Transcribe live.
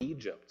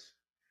Egypt.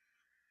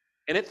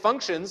 And it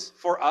functions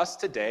for us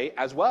today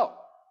as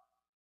well.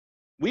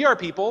 We are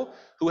people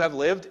who have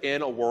lived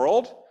in a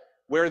world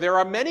where there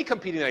are many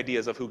competing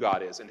ideas of who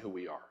God is and who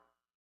we are.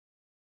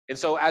 And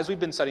so as we've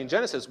been studying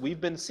Genesis,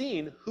 we've been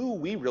seeing who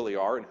we really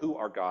are and who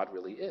our God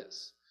really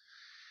is.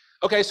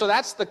 Okay, so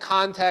that's the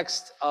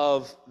context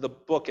of the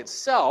book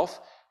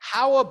itself.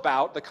 How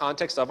about the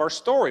context of our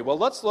story? Well,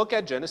 let's look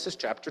at Genesis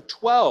chapter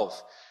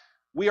 12.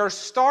 We are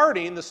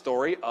starting the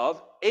story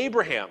of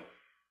Abraham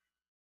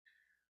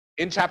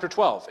in chapter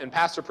 12. And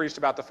Pastor preached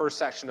about the first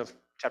section of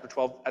chapter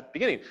 12 at the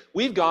beginning.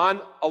 We've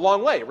gone a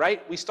long way,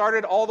 right? We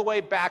started all the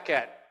way back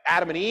at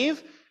Adam and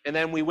Eve, and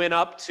then we went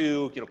up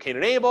to Cain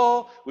and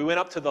Abel. We went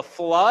up to the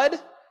flood,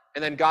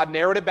 and then God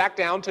narrowed it back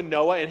down to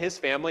Noah and his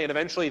family, and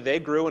eventually they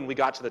grew, and we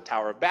got to the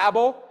Tower of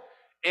Babel.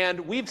 And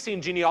we've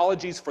seen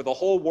genealogies for the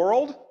whole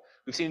world.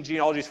 We've seen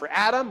genealogies for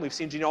Adam. We've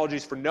seen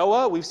genealogies for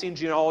Noah. We've seen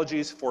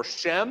genealogies for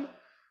Shem,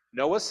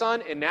 Noah's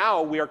son. And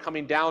now we are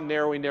coming down,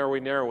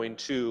 narrowing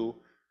to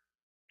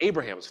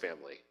Abraham's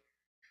family.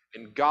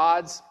 And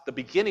the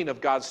beginning of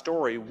God's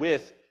story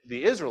with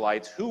the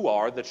Israelites, who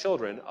are the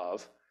children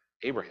of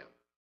Abraham.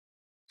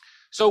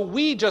 So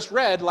we just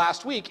read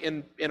last week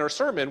in our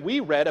sermon, we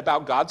read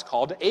about God's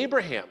call to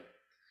Abraham.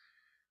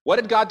 What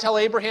did God tell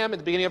Abraham at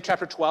the beginning of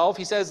chapter 12?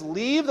 He says,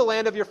 leave the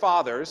land of your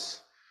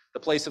fathers, the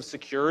place of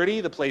security,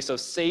 the place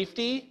of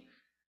safety,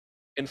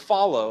 and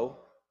follow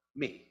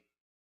me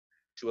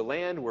to a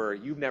land where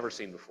you've never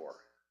seen before.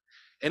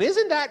 And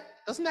doesn't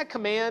that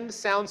command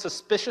sound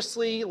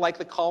suspiciously like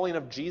the calling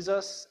of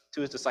Jesus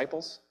to his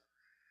disciples?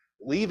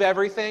 Leave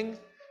everything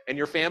and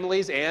your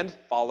families and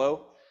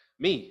follow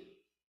me.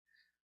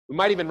 We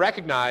might even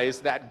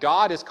recognize that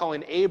God is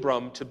calling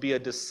Abram to be a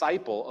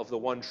disciple of the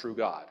one true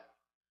God.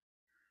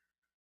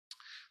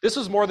 This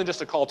was more than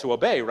just a call to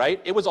obey, right?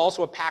 It was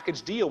also a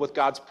package deal with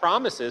God's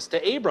promises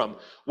to Abram.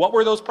 What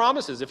were those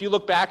promises? If you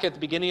look back at the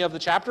beginning of the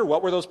chapter,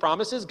 what were those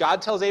promises?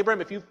 God tells Abram,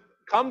 if you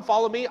come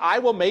follow me, I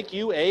will make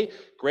you a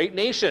great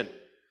nation.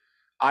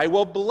 I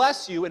will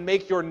bless you and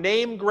make your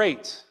name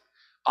great.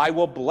 I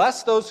will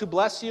bless those who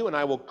bless you, and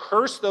I will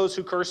curse those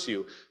who curse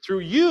you.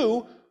 Through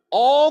you,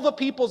 all the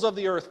peoples of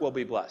the earth will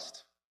be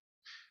blessed.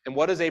 And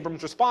what is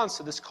Abram's response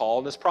to this call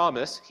and this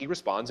promise? He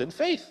responds in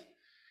faith.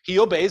 He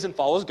obeys and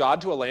follows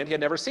God to a land he had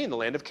never seen, the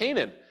land of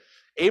Canaan.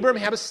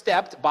 Abraham has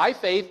stepped by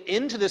faith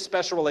into this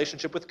special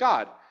relationship with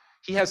God.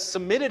 He has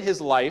submitted his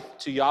life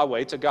to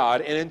Yahweh, to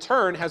God, and in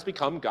turn has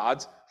become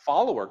God's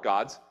follower,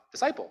 God's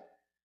disciple.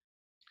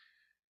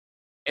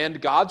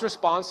 And God's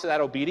response to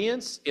that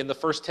obedience in the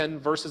first 10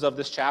 verses of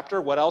this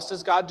chapter, what else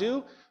does God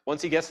do?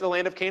 Once he gets to the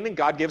land of Canaan,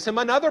 God gives him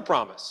another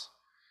promise.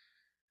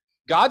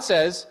 God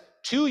says,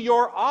 to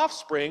your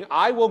offspring,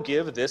 I will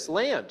give this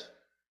land,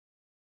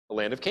 the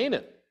land of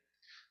Canaan.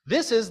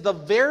 This is the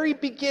very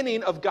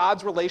beginning of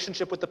God's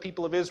relationship with the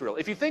people of Israel.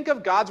 If you think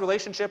of God's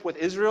relationship with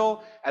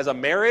Israel as a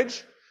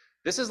marriage,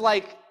 this is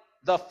like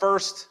the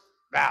first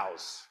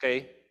vows,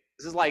 okay?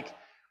 This is like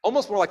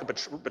almost more like a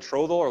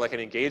betrothal or like an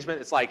engagement.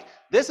 It's like,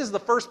 this is the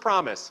first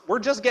promise. We're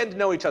just getting to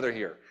know each other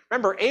here.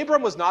 Remember,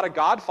 Abram was not a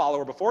God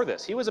follower before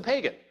this. He was a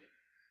pagan.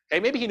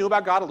 Okay, maybe he knew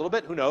about God a little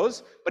bit, who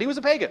knows? But he was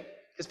a pagan.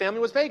 His family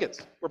was pagans.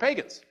 We're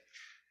pagans.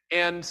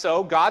 And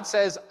so God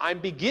says, I'm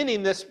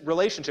beginning this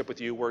relationship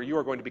with you where you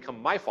are going to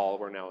become my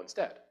follower now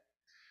instead.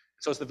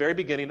 So it's the very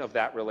beginning of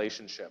that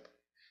relationship.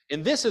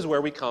 And this is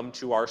where we come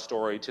to our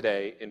story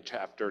today in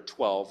chapter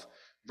 12,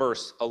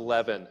 verse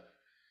 11.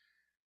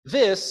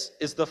 This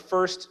is the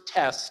first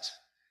test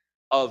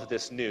of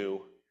this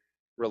new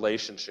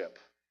relationship.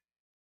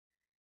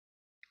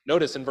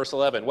 Notice in verse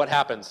 11, what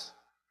happens?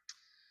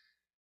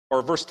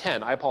 Or verse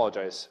 10, I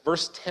apologize.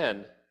 Verse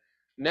 10,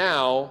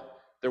 now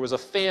there was a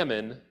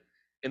famine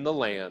in the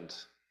land.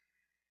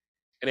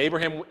 And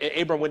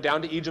Abram went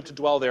down to Egypt to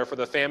dwell there, for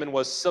the famine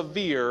was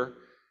severe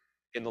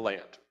in the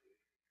land.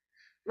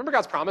 Remember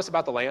God's promise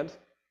about the land?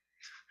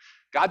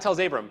 God tells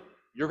Abram,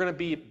 you're going to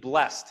be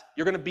blessed.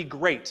 You're going to be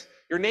great.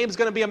 Your name's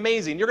going to be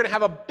amazing. You're going to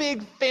have a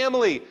big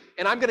family.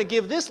 And I'm going to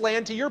give this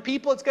land to your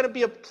people. It's going to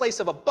be a place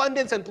of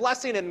abundance and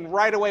blessing. And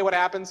right away, what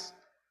happens?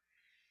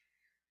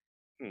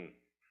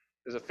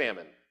 There's a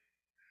famine.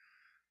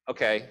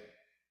 Okay,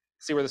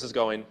 see where this is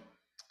going.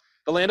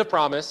 The land of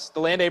promise, the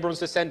land Abram's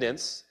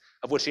descendants,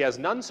 of which he has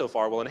none so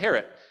far, will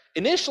inherit.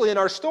 Initially in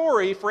our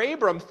story, for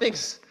Abram,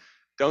 things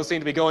don't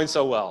seem to be going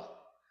so well.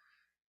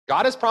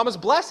 God has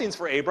promised blessings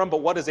for Abram,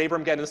 but what does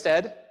Abram get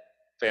instead?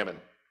 Famine.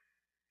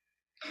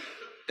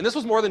 And this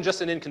was more than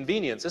just an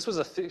inconvenience. This was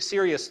a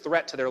serious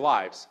threat to their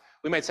lives.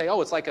 We might say,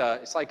 oh, it's like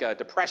a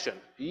depression.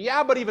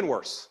 Yeah, but even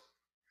worse.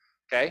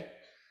 Okay?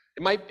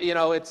 It might,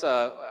 it's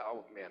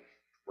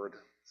word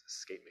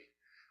escaped me.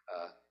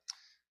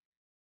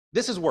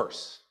 This is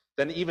worse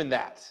than even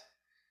that.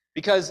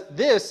 Because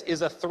this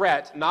is a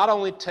threat not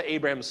only to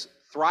Abraham's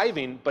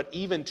thriving, but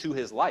even to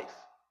his life.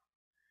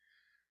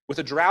 With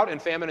a drought and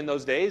famine in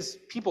those days,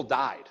 people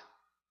died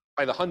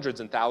by the hundreds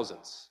and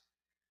thousands.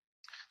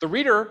 The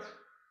reader,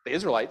 the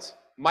Israelites,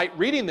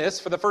 reading this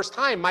for the first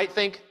time, might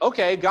think,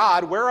 okay,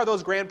 God, where are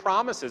those grand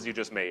promises you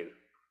just made?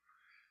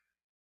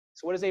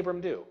 So what does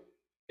Abram do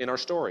in our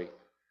story?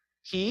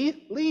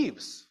 He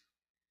leaves.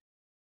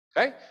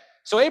 Okay?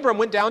 So Abram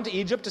went down to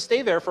Egypt to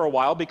stay there for a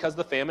while because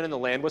the famine in the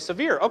land was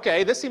severe.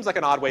 Okay, this seems like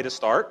an odd way to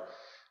start.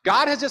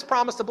 God has just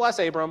promised to bless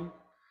Abram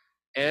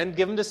and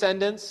give him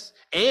descendants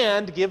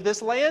and give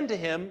this land to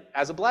him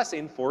as a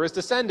blessing for his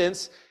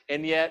descendants.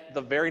 And yet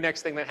the very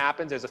next thing that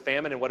happens, there's a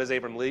famine, and what does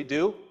Abram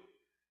do?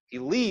 He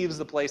leaves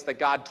the place that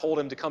God told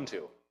him to come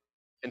to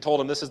and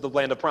told him this is the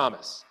land of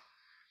promise.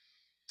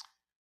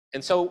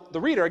 And so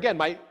the reader, again,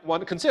 might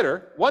want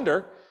to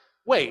wonder,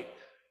 wait,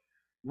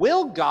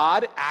 will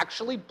God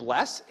actually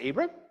bless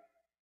Abram?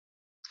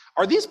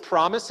 Are these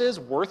promises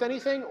worth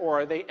anything, or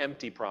are they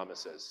empty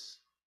promises?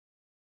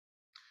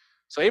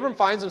 So Abram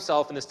finds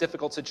himself in this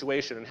difficult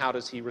situation, and how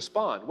does he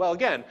respond? Well,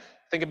 again,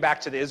 thinking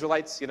back to the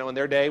Israelites, in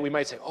their day, we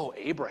might say, oh,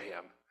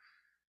 Abraham,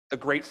 the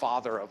great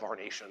father of our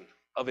nation,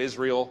 of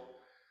Israel,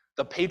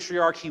 the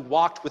patriarch, he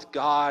walked with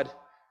God,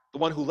 the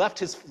one who left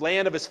his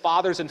land of his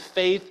fathers in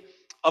faith.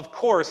 Of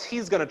course,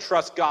 he's going to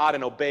trust God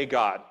and obey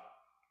God,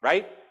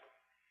 right?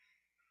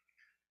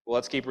 Well,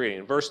 let's keep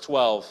reading. Verse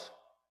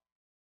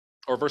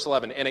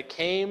 11, and it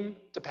came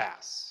to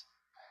pass,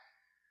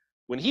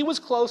 when he was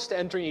close to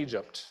entering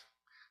Egypt,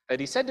 that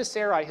he said to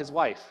Sarai, his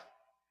wife,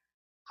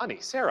 honey,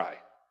 Sarai,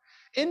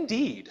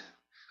 indeed,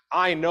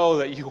 I know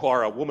that you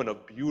are a woman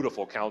of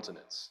beautiful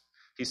countenance.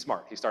 He's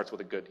smart. He starts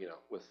with a good,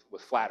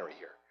 with flattery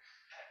here.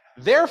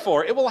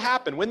 Therefore, it will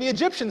happen when the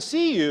Egyptians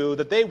see you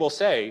that they will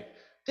say,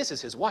 this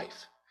is his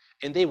wife,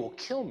 and they will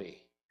kill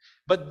me,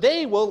 but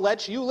they will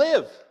let you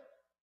live.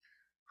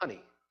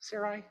 Honey,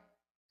 Sarai,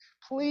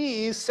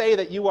 please say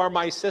that you are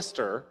my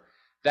sister,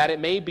 that it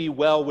may be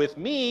well with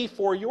me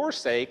for your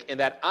sake, and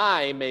that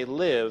I may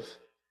live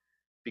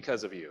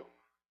because of you.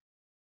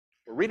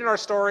 We're reading our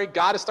story.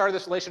 God has started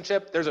this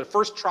relationship. There's a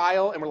first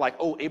trial, and we're like,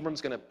 oh,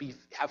 Abram's going to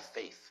have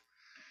faith.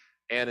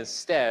 And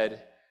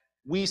instead,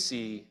 we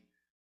see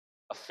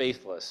a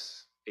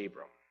faithless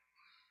Abram.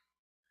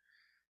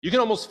 You can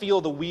almost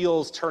feel the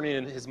wheels turning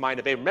in his mind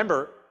of Abram.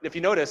 Remember, if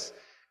you notice,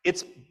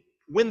 it's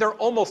when they're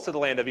almost to the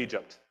land of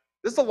Egypt.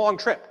 This is a long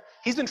trip.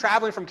 He's been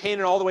traveling from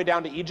Canaan all the way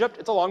down to Egypt.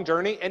 It's a long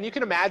journey, and you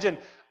can imagine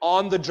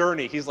on the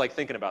journey, he's like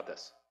thinking about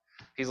this.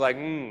 He's like,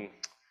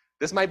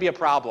 this might be a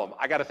problem.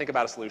 I got to think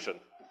about a solution.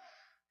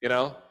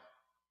 I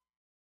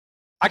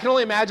can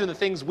only imagine the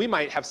things we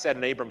might have said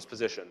in Abram's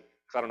position,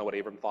 because I don't know what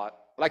Abram thought,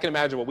 but I can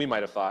imagine what we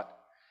might have thought.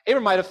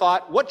 Abram might have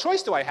thought, what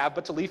choice do I have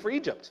but to leave for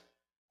Egypt?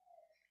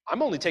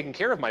 I'm only taking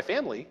care of my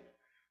family.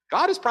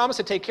 God has promised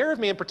to take care of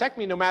me and protect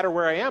me no matter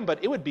where I am,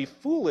 but it would be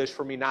foolish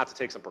for me not to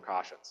take some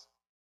precautions.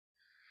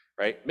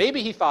 Right?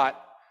 Maybe he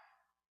thought,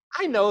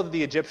 I know that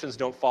the Egyptians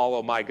don't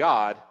follow my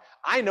God.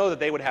 I know that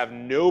they would have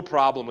no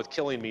problem with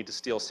killing me to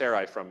steal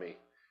Sarai from me.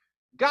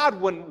 God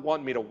wouldn't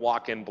want me to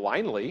walk in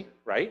blindly,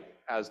 right?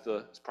 As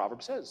the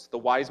proverb says, the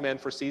wise man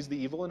foresees the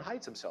evil and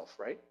hides himself,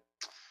 right?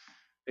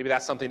 Maybe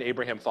that's something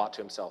Abraham thought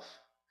to himself.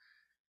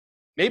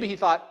 Maybe he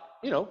thought,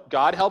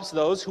 God helps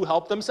those who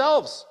help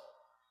themselves.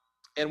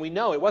 And we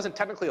know it wasn't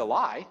technically a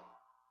lie.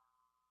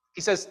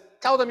 He says,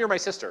 tell them you're my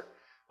sister.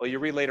 Well, you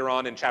read later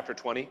on in chapter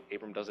 20,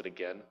 Abram does it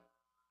again.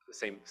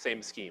 The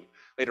same scheme.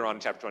 Later on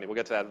in chapter 20, we'll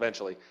get to that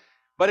eventually.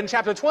 But in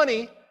chapter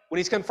 20, when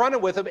he's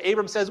confronted with him,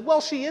 Abram says,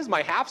 well, she is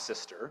my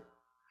half-sister.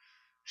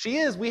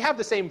 We have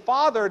the same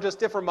father, just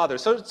different mother.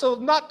 So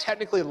not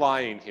technically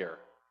lying here.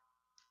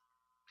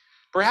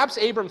 Perhaps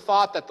Abram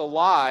thought that the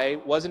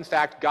lie was in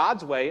fact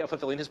God's way of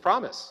fulfilling his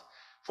promise.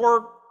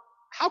 For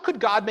how could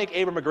God make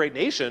Abram a great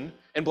nation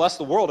and bless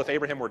the world if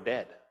Abraham were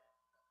dead?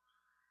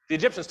 The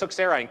Egyptians took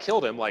Sarai and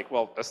killed him,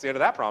 that's the end of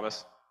that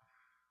promise.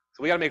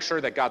 So we got to make sure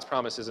that God's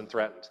promise isn't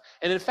threatened.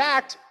 And in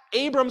fact,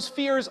 Abram's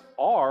fears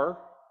are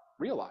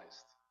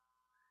realized.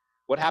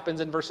 What happens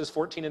in verses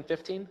 14 and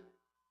 15?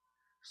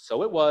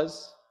 So it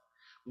was,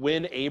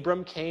 when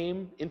Abram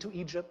came into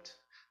Egypt,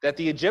 that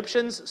the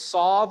Egyptians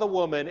saw the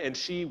woman, and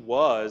she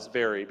was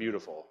very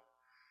beautiful.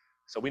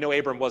 So we know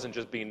Abram wasn't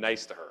just being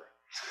nice to her.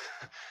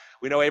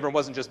 We know Abram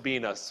wasn't just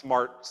being a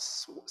smart,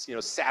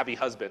 savvy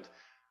husband.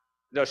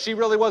 No, she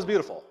really was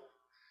beautiful.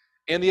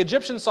 And the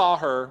Egyptians saw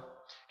her,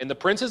 and the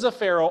princes of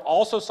Pharaoh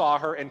also saw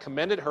her and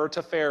commended her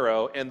to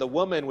Pharaoh, and the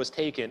woman was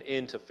taken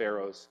into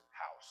Pharaoh's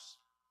house.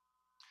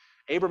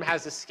 Abram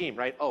has this scheme,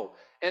 right?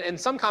 And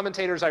some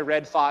commentators I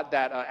read thought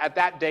that at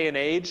that day and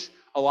age,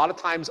 a lot of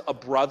times a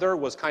brother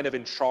was kind of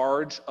in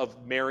charge of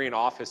marrying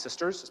off his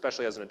sisters,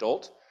 especially as an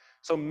adult.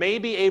 So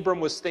maybe Abram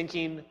was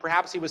thinking,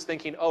 perhaps he was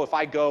thinking, if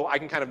I go, I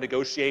can kind of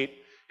negotiate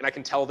and I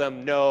can tell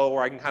them no,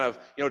 or I can kind of,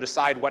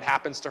 decide what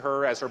happens to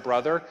her as her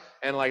brother.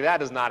 And that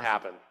does not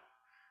happen.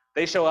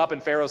 They show up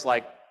and Pharaoh's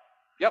like,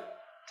 yep,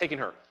 taking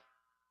her.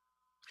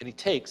 And he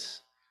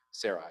takes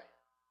Sarai.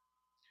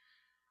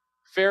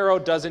 Pharaoh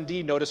does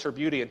indeed notice her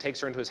beauty and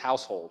takes her into his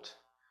household.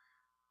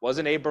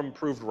 Wasn't Abram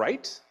proved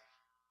right?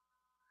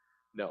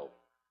 No.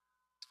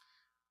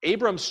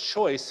 Abram's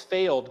choice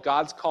failed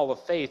God's call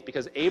of faith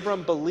because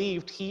Abram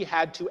believed he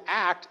had to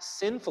act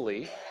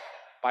sinfully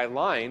by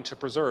lying to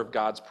preserve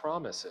God's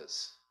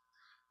promises.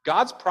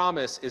 God's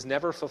promise is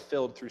never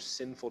fulfilled through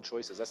sinful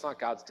choices. That's not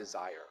God's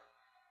desire.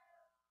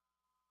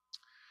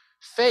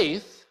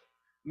 Faith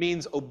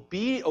means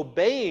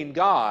obeying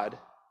God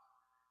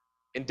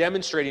and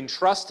demonstrating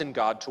trust in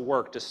God to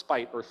work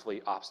despite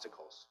earthly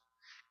obstacles.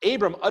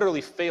 Abram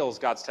utterly fails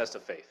God's test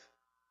of faith.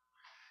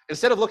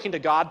 Instead of looking to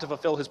God to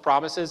fulfill his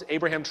promises,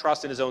 Abraham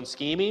trusts in his own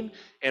scheming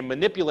and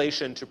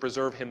manipulation to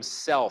preserve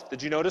himself.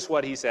 Did you notice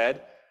what he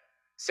said?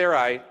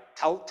 Sarai,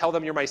 tell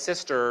them you're my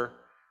sister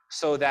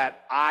so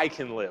that I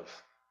can live.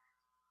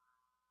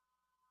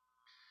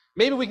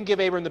 Maybe we can give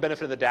Abram the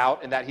benefit of the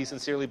doubt in that he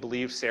sincerely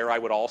believed Sarai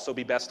would also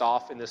be best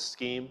off in this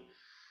scheme.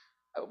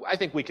 I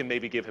think we can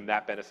maybe give him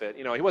that benefit.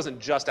 He wasn't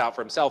just out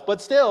for himself,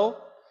 but still,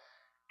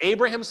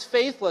 Abraham's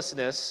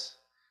faithlessness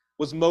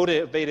was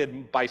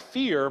motivated by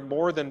fear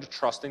more than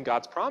trust in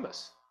God's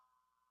promise.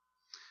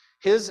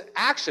 His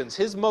actions,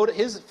 his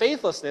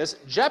faithlessness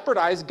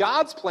jeopardized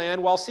God's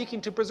plan while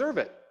seeking to preserve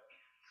it.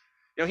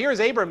 Here is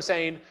Abram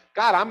saying,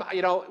 God,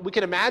 we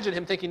can imagine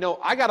him thinking, no,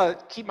 I got to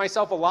keep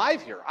myself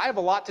alive here. I have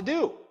a lot to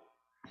do.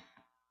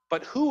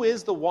 But who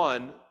is the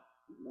one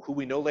who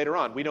we know later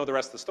on? We know the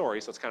rest of the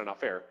story, so it's kind of not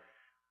fair.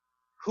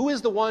 Who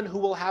is the one who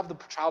will have the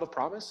child of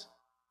promise?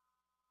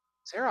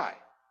 Sarai.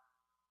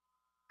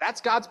 That's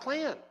God's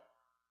plan.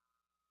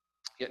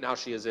 Yet now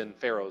she is in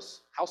Pharaoh's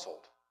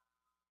household.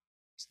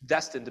 It's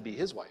destined to be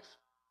his wife.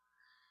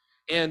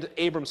 And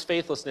Abram's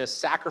faithlessness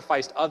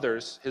sacrificed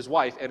others, his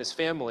wife and his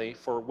family,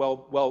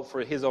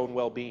 for his own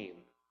well-being.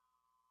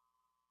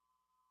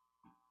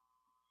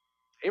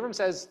 Abram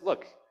says,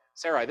 look,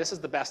 Sarai, this is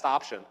the best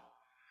option.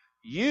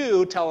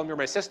 You tell him you're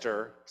my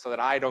sister so that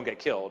I don't get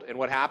killed. And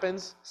what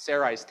happens?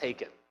 Sarai's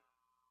taken.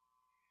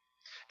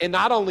 And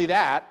not only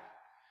that,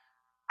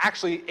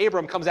 actually,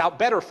 Abram comes out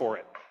better for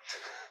it.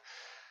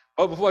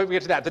 But before we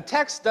get to that, the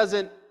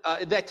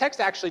text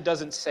actually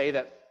doesn't say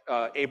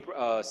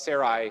that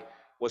Sarai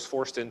was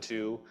forced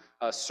into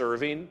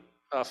serving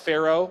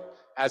Pharaoh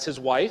as his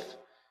wife,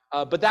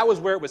 but that was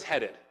where it was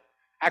headed.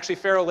 Actually,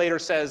 Pharaoh later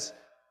says,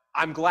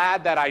 I'm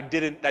glad that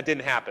that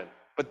didn't happen.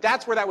 But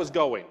that's where that was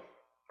going,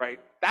 right?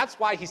 That's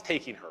why he's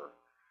taking her,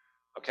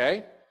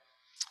 okay?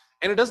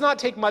 And it does not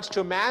take much to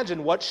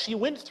imagine what she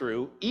went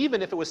through,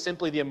 even if it was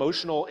simply the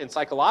emotional and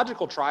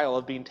psychological trial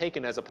of being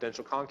taken as a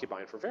potential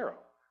concubine for Pharaoh.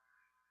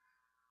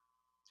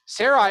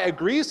 Sarai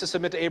agrees to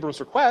submit to Abram's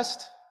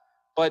request,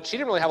 but she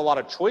didn't really have a lot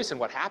of choice in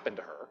what happened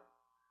to her.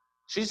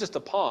 She's just a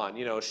pawn.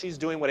 She's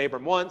doing what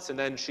Abram wants, and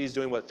then she's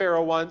doing what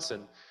Pharaoh wants,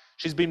 and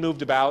she's being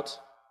moved about.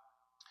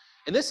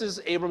 And this is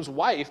Abram's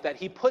wife, that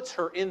he puts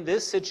her in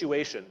this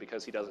situation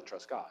because he doesn't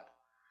trust God.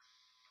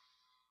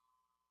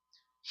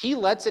 He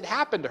lets it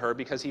happen to her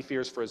because he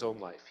fears for his own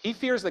life. He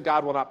fears that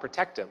God will not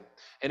protect him.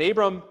 And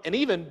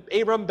even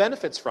Abram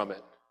benefits from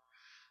it.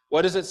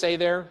 What does it say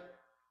there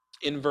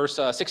in verse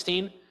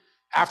 16?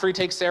 After he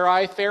takes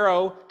Sarai,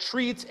 Pharaoh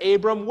treats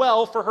Abram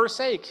well for her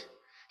sake.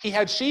 He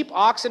had sheep,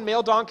 oxen,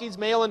 male donkeys,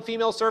 male and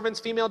female servants,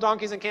 female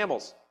donkeys, and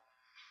camels.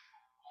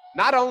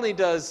 Not only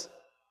does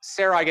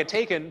Sarai get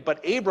taken,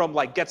 but Abram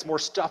gets more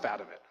stuff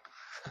out of it.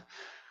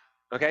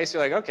 Okay,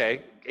 so you're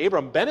okay,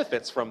 Abram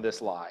benefits from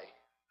this lie.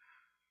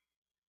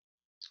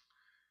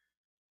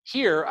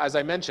 Here, as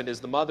I mentioned,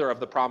 is the mother of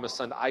the promised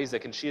son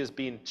Isaac, and she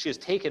is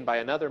taken by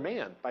another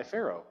man, by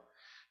Pharaoh.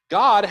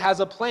 God has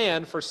a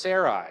plan for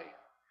Sarai.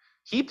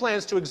 He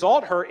plans to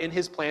exalt her in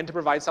his plan to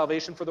provide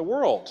salvation for the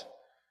world.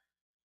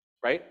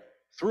 Right?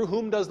 Through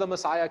whom does the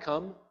Messiah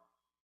come?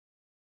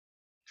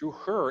 Through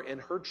her and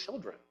her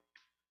children.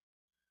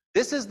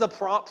 This is the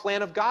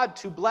plan of God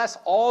to bless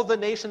all the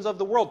nations of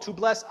the world, to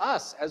bless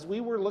us. As we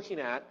were looking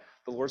at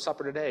the Lord's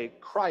Supper today,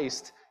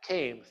 Christ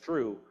came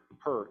through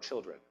her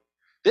children.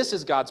 This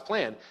is God's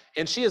plan.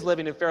 And she is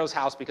living in Pharaoh's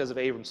house because of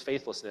Abram's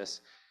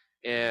faithlessness.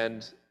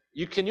 And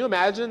can you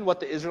imagine what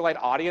the Israelite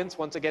audience,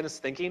 once again, is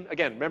thinking?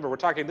 Again, remember,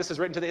 this is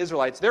written to the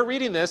Israelites. They're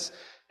reading this,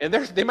 and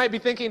they might be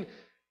thinking,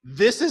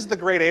 this is the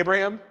great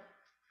Abraham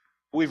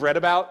who we've read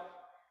about?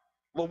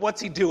 Well,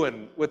 what's he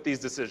doing with these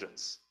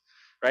decisions?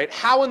 Right?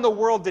 How in the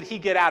world did he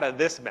get out of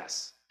this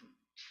mess?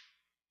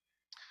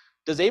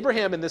 Does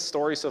Abraham in this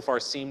story so far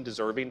seem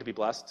deserving to be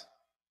blessed?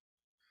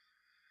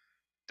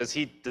 Does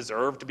he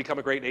deserve to become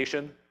a great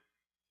nation?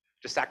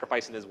 Just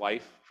sacrificing his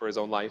wife for his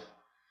own life?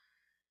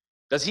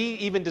 Does he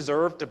even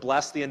deserve to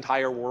bless the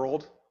entire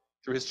world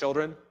through his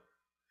children?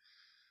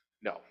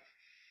 No.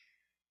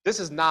 This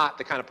is not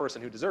the kind of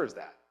person who deserves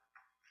that.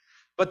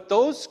 But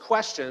those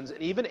questions,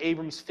 and even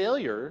Abram's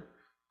failure,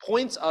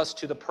 points us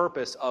to the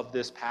purpose of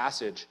this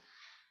passage.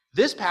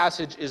 This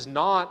passage is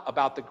not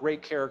about the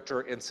great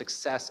character and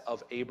success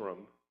of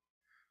Abram,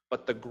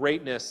 but the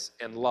greatness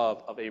and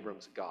love of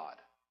Abram's God.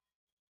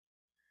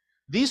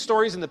 These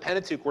stories in the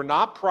Pentateuch were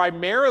not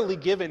primarily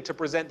given to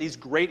present these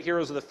great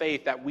heroes of the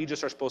faith that we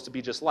just are supposed to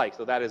be just like,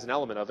 though that is an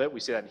element of it. We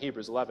see that in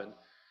Hebrews 11.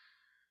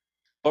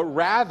 But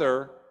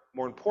rather,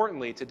 more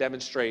importantly, to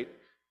demonstrate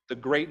the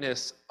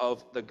greatness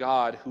of the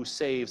God who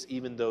saves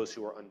even those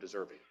who are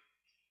undeserving.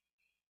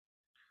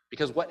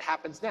 Because what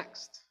happens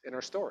next in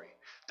our story?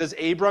 Does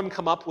Abram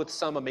come up with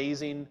some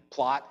amazing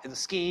plot and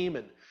scheme?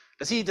 And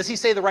does he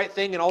say the right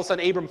thing and all of a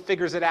sudden Abram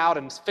figures it out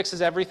and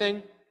fixes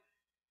everything?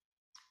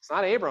 It's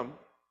not Abram.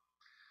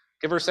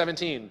 Give verse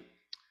 17.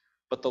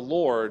 But the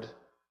Lord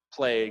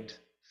plagued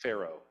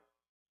Pharaoh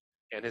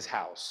and his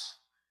house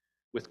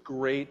with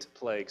great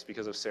plagues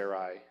because of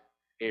Sarai,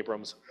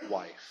 Abram's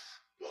wife.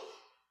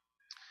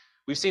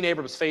 We've seen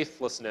Abram's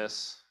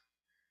faithlessness,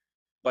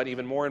 but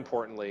even more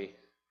importantly,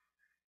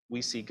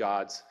 we see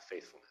God's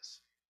faithfulness.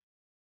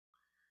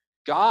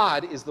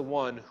 God is the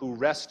one who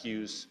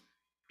rescues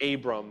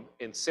Abram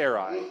and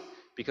Sarai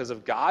because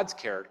of God's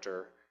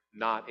character,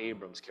 not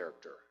Abram's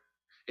character.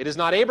 It is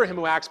not Abraham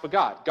who acts, but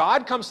God.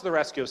 God comes to the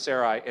rescue of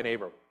Sarai and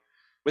Abram.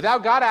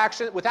 Without God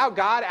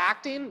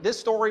acting, this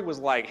story was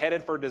like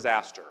headed for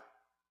disaster.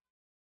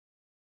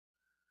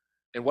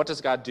 And what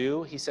does God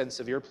do? He sends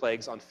severe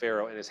plagues on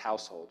Pharaoh and his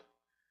household.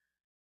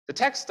 The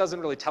text doesn't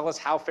really tell us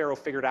how Pharaoh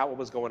figured out what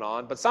was going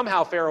on, but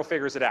somehow Pharaoh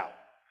figures it out.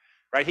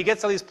 Right? He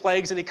gets all these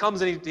plagues and he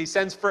comes and he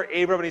sends for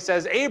Abram and he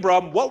says,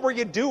 Abram, what were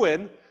you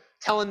doing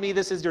telling me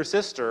this is your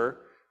sister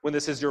when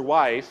this is your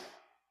wife?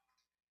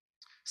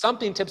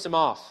 Something tips him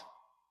off.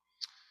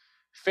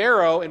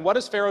 Pharaoh, and what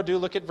does Pharaoh do?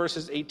 Look at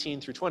verses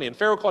 18 through 20. And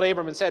Pharaoh called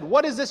Abram and said,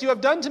 what is this you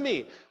have done to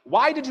me?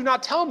 Why did you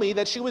not tell me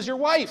that she was your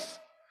wife?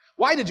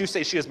 Why did you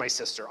say she is my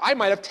sister? I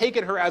might have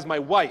taken her as my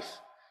wife.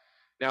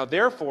 Now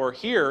therefore,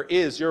 here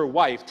is your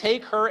wife.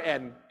 Take her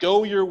and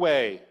go your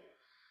way.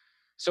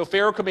 So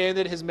Pharaoh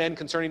commanded his men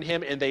concerning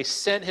him, and they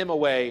sent him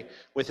away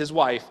with his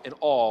wife and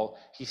all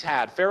he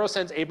had. Pharaoh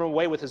sends Abram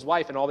away with his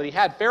wife and all that he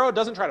had. Pharaoh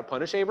doesn't try to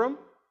punish Abram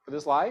for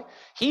this lie.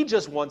 He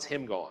just wants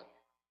him gone.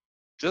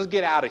 Just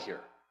get out of here.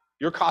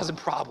 You're causing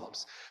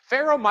problems.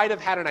 Pharaoh might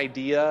have had an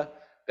idea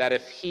that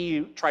if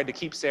he tried to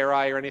keep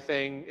Sarai or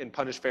anything and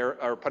punish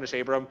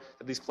Abram,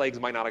 that these plagues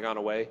might not have gone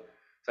away.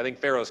 So I think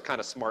Pharaoh's kind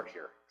of smart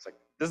here. It's like,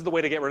 this is the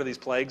way to get rid of these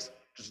plagues.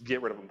 Just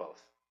get rid of them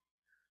both.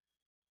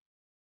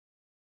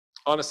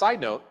 On a side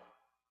note,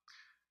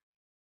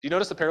 do you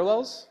notice the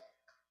parallels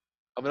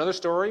of another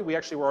story we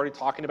actually were already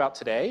talking about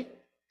today?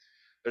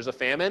 There's a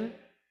famine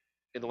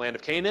in the land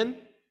of Canaan,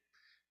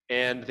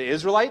 and the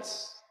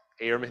Israelites,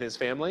 Abram and his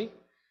family,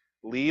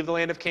 leave the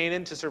land of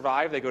Canaan to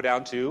survive. They go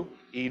down to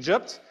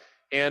Egypt,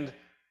 and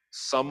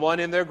someone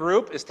in their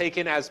group is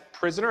taken as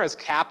prisoner, as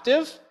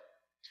captive,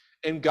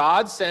 and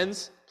God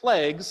sends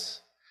plagues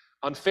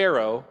on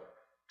Pharaoh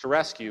to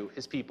rescue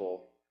his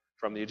people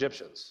from the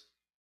Egyptians.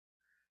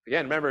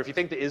 Again, remember, if you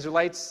think the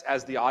Israelites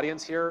as the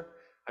audience here,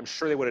 I'm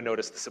sure they would have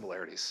noticed the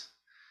similarities.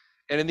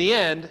 And in the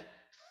end,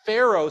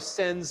 Pharaoh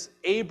sends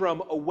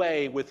Abram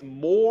away with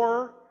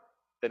more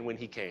than when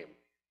he came.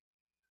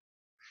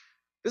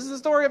 This is the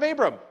story of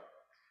Abram.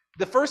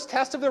 The first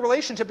test of the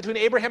relationship between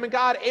Abraham and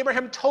God,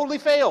 Abraham totally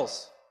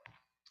fails.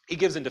 He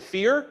gives into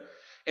fear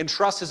and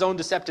trusts his own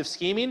deceptive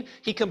scheming.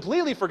 He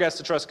completely forgets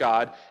to trust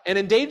God and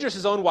endangers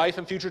his own wife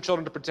and future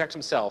children to protect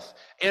himself.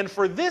 And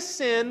for this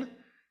sin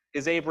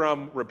is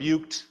Abram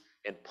rebuked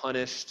and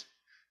punished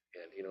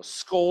and,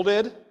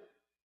 scolded?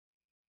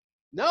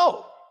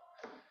 No.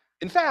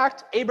 In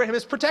fact, Abraham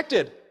is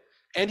protected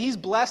and he's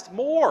blessed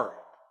more.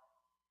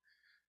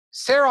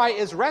 Sarai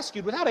is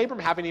rescued without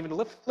Abraham having even to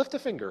lift a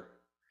finger.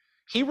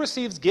 He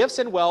receives gifts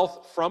and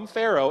wealth from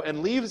Pharaoh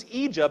and leaves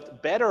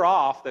Egypt better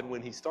off than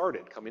when he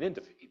started coming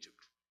into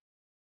Egypt.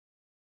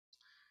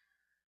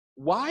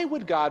 Why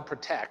would God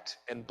protect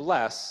and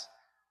bless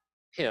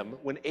him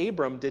when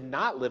Abram did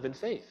not live in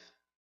faith?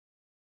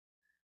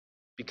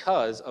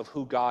 Because of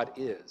who God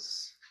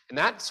is. And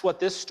that's what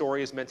this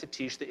story is meant to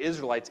teach the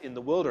Israelites in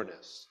the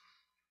wilderness.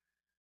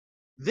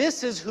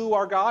 This is who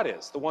our God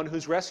is, the one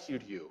who's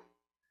rescued you.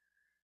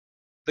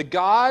 The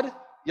God,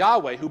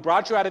 Yahweh, who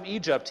brought you out of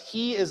Egypt,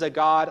 he is a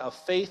God of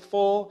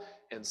faithful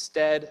and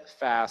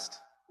steadfast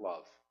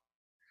love.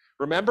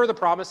 Remember the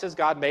promises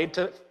God made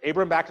to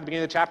Abram back at the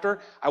beginning of the chapter?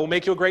 I will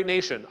make you a great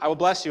nation. I will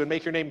bless you and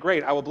make your name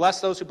great. I will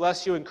bless those who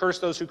bless you and curse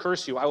those who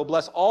curse you. I will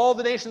bless all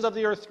the nations of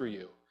the earth through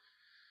you.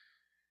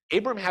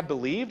 Abram had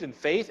believed in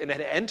faith and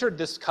had entered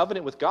this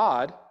covenant with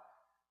God.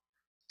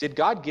 Did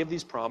God give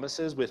these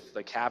promises with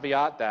the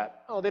caveat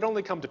that, they'd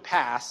only come to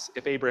pass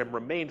if Abraham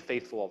remained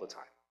faithful all the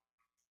time?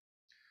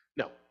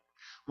 No.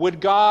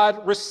 Would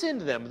God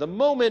rescind them the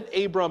moment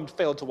Abram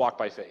failed to walk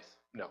by faith?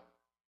 No.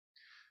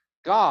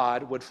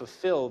 God would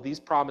fulfill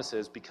these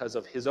promises because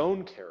of his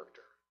own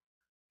character.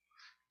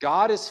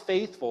 God is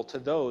faithful to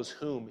those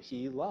whom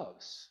he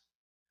loves.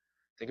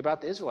 Think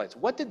about the Israelites.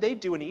 What did they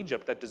do in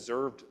Egypt that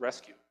deserved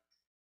rescue?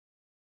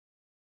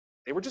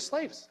 They were just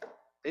slaves.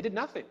 They did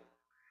nothing.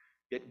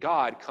 Yet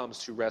God comes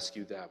to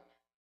rescue them.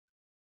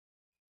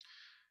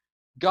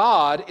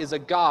 God is a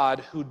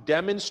God who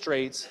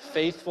demonstrates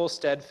faithful,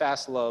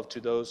 steadfast love to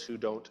those who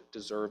don't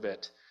deserve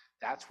it.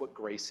 That's what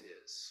grace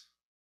is.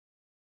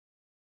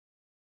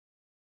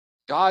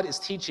 God is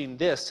teaching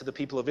this to the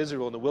people of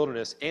Israel in the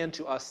wilderness and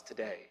to us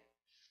today.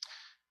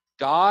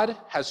 God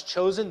had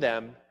chosen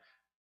them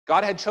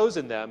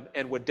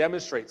and would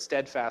demonstrate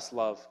steadfast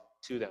love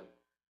to them.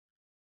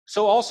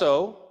 So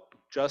also,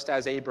 just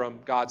as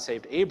God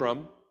saved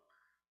Abram,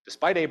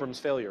 despite Abram's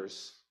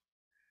failures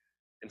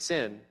and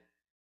sin,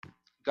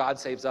 God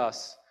saves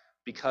us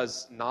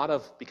because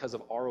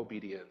of our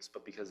obedience,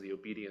 but because of the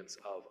obedience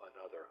of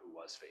another who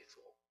was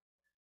faithful,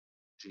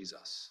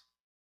 Jesus.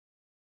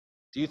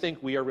 Do you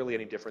think we are really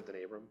any different than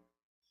Abram?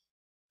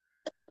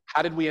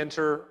 How did we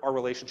enter our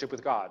relationship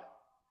with God?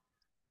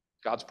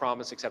 God's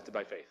promise accepted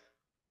by faith.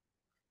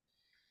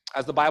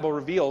 As the Bible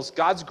reveals,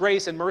 God's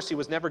grace and mercy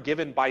was never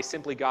given by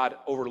simply God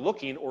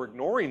overlooking or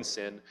ignoring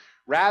sin.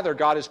 Rather,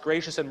 God is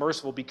gracious and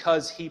merciful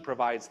because he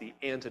provides the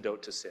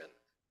antidote to sin.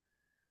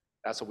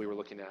 That's what we were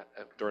looking at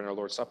during our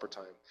Lord's Supper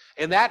time.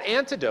 And that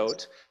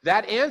antidote,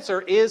 that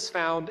answer is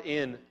found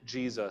in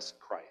Jesus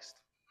Christ.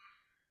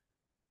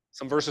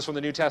 Some verses from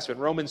the New Testament.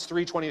 Romans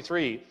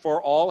 3:23,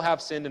 for all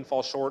have sinned and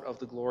fall short of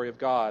the glory of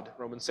God.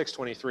 Romans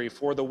 6:23,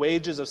 for the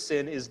wages of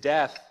sin is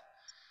death,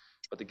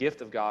 but the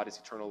gift of God is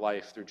eternal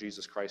life through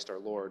Jesus Christ our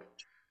Lord.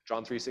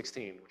 John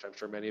 3:16, which I'm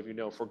sure many of you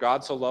know, for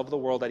God so loved the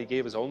world that he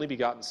gave his only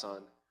begotten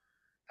Son,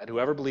 and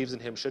whoever believes in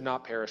him should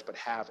not perish but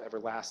have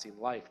everlasting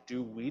life.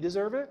 Do we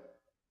deserve it?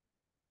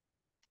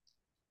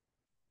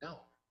 No.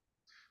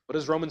 What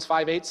does Romans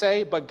 5:8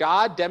 say? But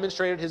God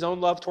demonstrated his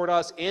own love toward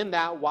us in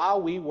that while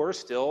we were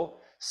still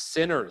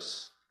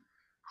sinners,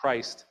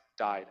 Christ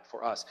died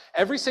for us.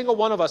 Every single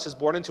one of us is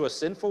born into a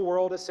sinful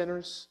world as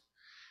sinners.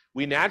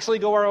 We naturally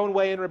go our own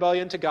way in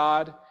rebellion to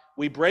God.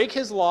 We break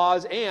his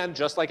laws, and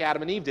just like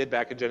Adam and Eve did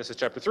back in Genesis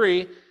chapter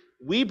 3,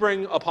 we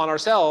bring upon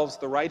ourselves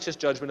the righteous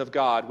judgment of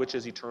God, which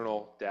is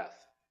eternal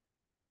death.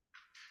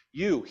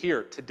 You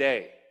here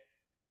today,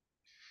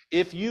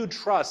 if you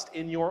trust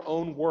in your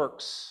own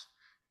works,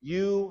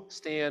 you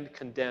stand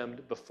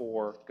condemned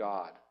before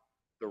God,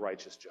 the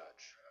righteous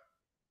judge.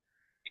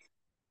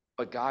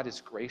 But God is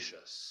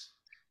gracious.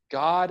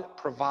 God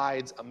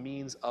provides a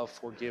means of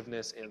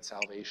forgiveness and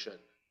salvation.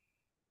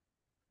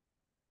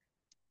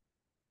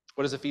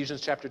 What does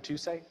Ephesians chapter 2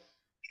 say?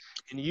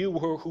 And you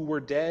who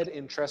were dead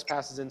in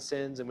trespasses and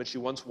sins, in which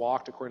you once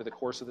walked according to the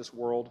course of this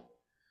world,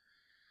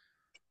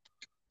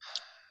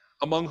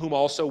 among whom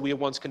also we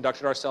once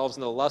conducted ourselves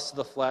in the lusts of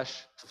the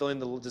flesh, fulfilling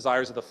the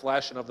desires of the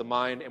flesh and of the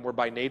mind, and were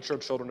by nature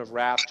children of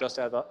wrath, just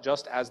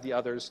as the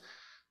others.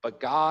 But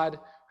God,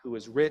 who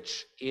is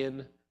rich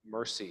in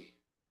mercy,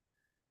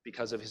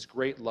 because of his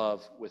great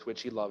love with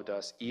which he loved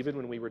us, even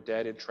when we were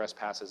dead in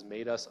trespasses,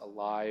 made us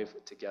alive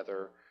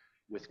together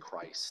with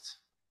Christ.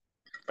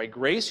 By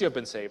grace you have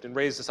been saved, and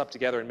raised us up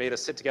together, and made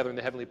us sit together in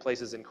the heavenly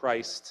places in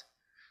Christ.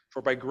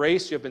 For by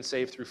grace you have been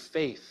saved through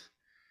faith,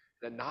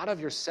 that not of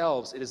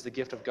yourselves, it is the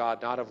gift of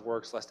God, not of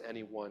works, lest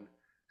anyone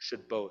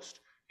should boast.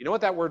 You know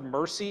what that word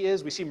mercy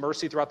is? We see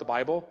mercy throughout the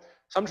Bible.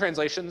 Some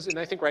translations, and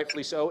I think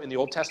rightfully so, in the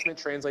Old Testament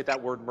translate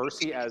that word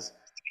mercy as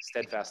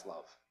steadfast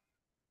love.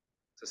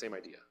 It's the same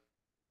idea.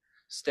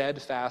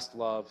 Steadfast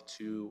love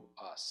to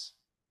us.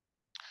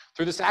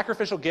 Through the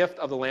sacrificial gift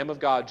of the Lamb of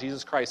God,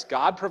 Jesus Christ,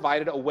 God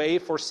provided a way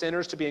for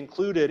sinners to be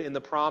included in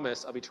the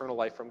promise of eternal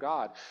life from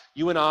God.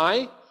 You and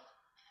I,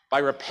 by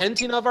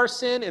repenting of our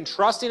sin and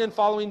trusting and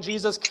following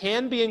Jesus,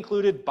 can be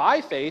included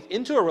by faith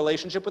into a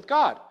relationship with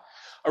God.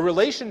 A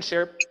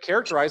relationship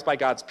characterized by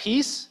God's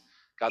peace,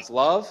 God's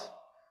love,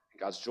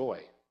 and God's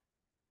joy.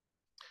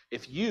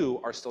 If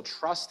you are still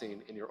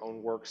trusting in your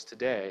own works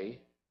today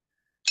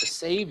to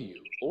save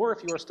you, or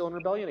if you are still in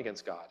rebellion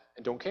against God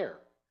and don't care,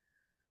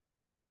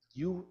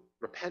 you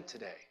repent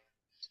today.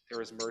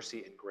 There is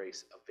mercy and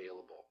grace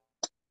available.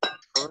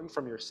 Turn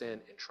from your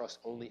sin and trust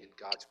only in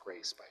God's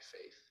grace by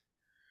faith.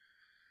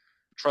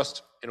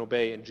 Trust and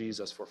obey in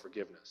Jesus for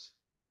forgiveness.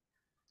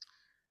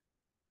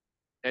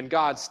 And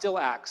God still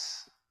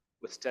acts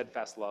with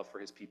steadfast love for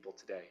his people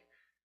today.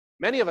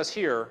 Many of us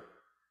here,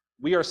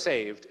 we are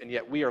saved, and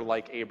yet we are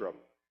like Abram.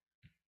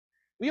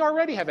 We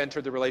already have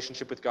entered the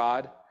relationship with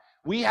God.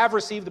 We have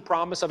received the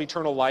promise of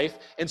eternal life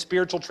and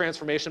spiritual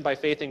transformation by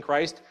faith in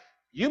Christ.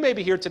 You may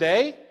be here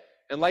today,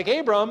 and like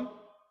Abram,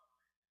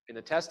 in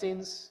the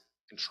testings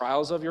and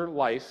trials of your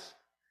life,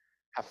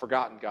 have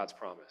forgotten God's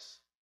promise.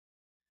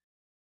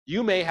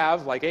 You may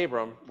have, like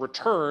Abram,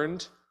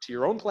 returned to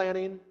your own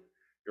planning,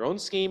 your own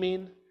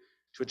scheming,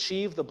 to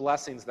achieve the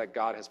blessings that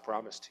God has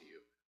promised to you.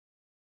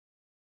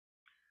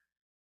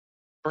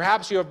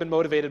 Perhaps you have been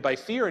motivated by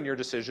fear in your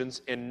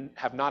decisions and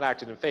have not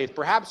acted in faith.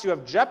 Perhaps you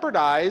have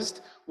jeopardized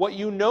what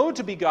you know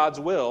to be God's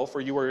will for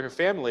you or your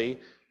family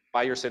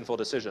by your sinful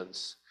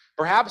decisions.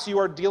 Perhaps you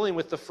are dealing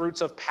with the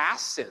fruits of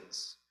past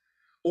sins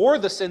or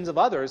the sins of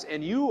others,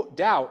 and you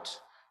doubt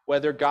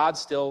whether God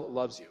still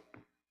loves you.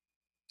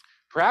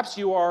 Perhaps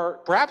you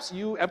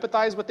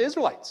empathize with the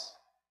Israelites,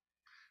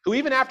 who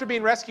even after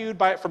being rescued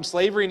from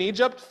slavery in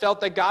Egypt,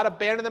 felt that God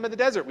abandoned them in the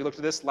desert. We looked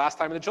at this last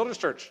time in the children's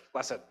church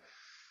lesson.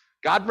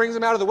 God brings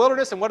them out of the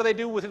wilderness, and what do they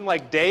do within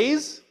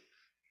days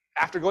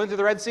after going through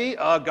the Red Sea?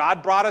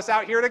 God brought us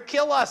out here to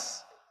kill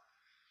us.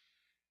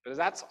 Because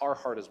that's our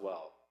heart as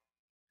well.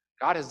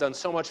 God has done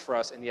so much for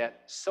us, and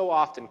yet so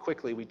often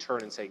quickly we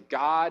turn and say,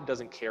 God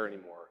doesn't care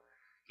anymore.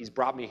 He's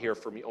brought me here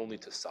for me only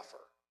to suffer.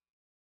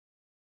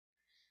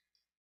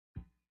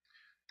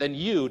 Then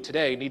you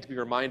today need to be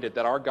reminded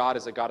that our God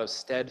is a God of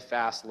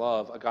steadfast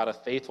love, a God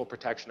of faithful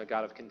protection, a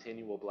God of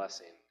continual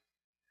blessing.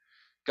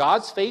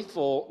 God's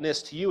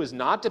faithfulness to you is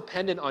not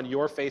dependent on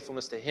your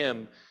faithfulness to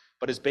him,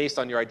 but is based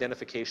on your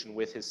identification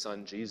with his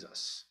son,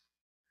 Jesus.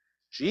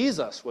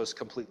 Jesus was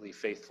completely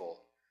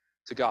faithful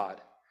to God,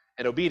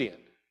 and obedient.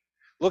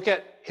 Look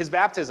at his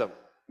baptism.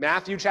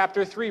 Matthew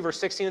chapter 3, verse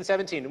 16 and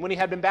 17. And when he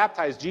had been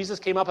baptized, Jesus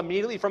came up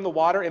immediately from the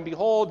water, and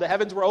behold, the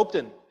heavens were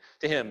opened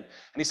to him.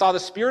 And he saw the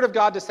Spirit of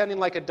God descending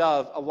like a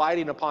dove,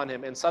 alighting upon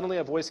him. And suddenly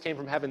a voice came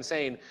from heaven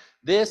saying,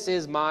 "This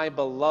is my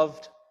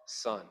beloved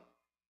Son,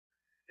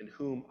 in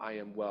whom I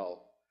am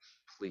well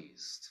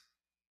pleased."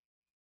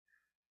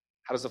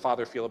 How does the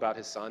Father feel about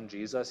his Son,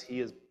 Jesus?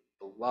 He is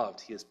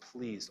beloved. He is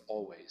pleased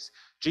always.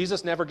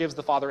 Jesus never gives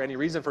the Father any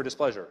reason for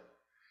displeasure.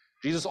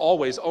 Jesus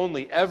always,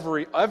 only,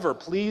 ever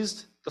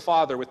pleased the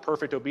Father with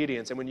perfect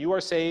obedience. And when you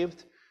are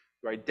saved,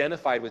 you're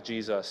identified with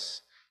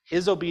Jesus.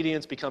 His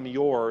obedience becomes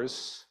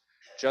yours,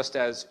 just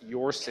as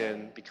your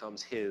sin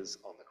becomes his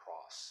on the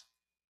cross.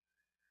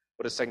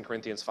 What does 2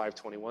 Corinthians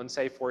 5:21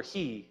 say? For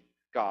he,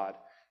 God,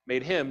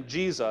 made him,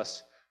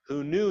 Jesus,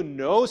 who knew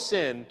no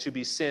sin, to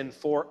be sin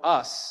for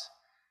us,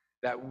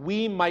 that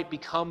we might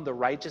become the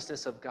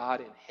righteousness of God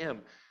in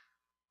him.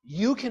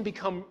 You can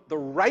become the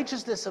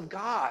righteousness of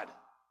God.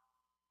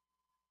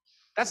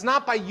 That's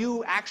not by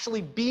you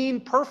actually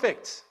being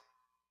perfect,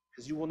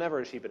 because you will never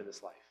achieve it in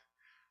this life.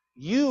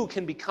 You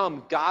can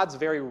become God's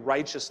very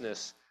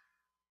righteousness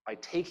by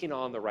taking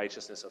on the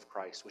righteousness of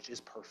Christ, which is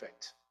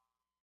perfect.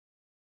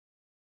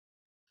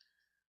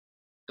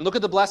 And look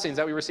at the blessings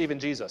that we receive in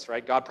Jesus,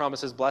 right? God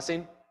promises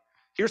blessing.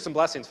 Here's some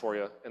blessings for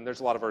you, and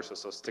there's a lot of verses,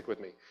 so stick with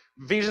me.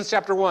 Ephesians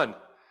chapter 1.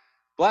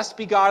 Blessed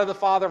be God of the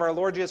Father of our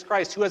Lord Jesus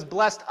Christ, who has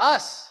blessed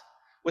us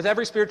with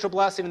every spiritual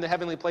blessing in the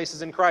heavenly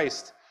places in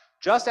Christ,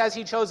 just as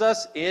he chose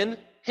us in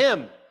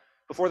him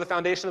before the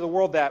foundation of the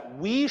world, that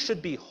we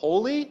should be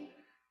holy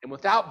and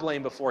without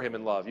blame before him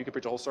in love. You could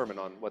preach a whole sermon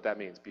on what that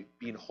means,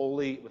 being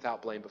holy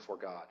without blame before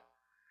God.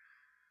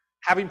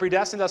 Having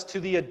predestined us to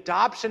the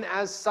adoption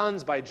as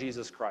sons by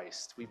Jesus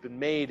Christ. We've been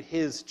made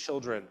his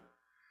children,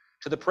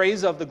 to the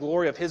praise of the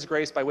glory of his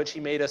grace, by which he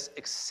made us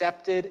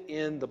accepted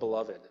in the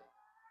beloved.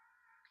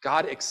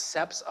 God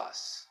accepts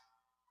us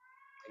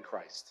in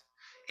Christ.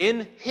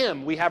 In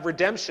him we have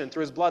redemption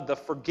through his blood, the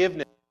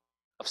forgiveness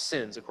of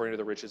sins according to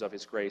the riches of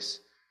his grace,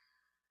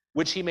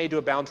 which he made to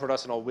abound toward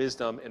us in all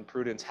wisdom and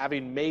prudence,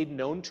 having made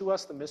known to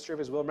us the mystery of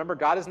his will. Remember,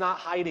 God is not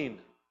hiding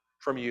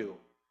from you.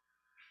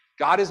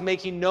 God is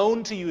making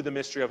known to you the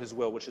mystery of his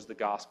will, which is the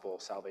gospel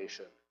of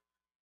salvation.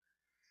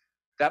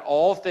 That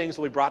all things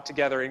will be brought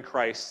together in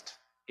Christ,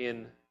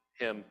 in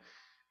him.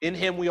 In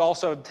him we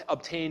also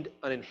obtained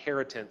an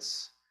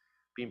inheritance,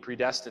 being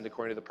predestined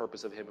according to the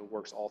purpose of him who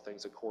works all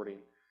things according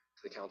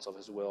to the counsel of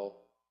his will,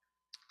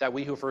 that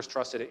we who first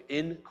trusted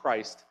in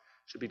Christ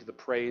should be to the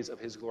praise of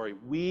his glory.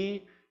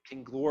 We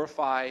can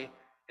glorify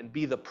and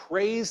be the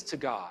praise to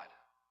God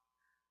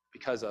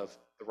because of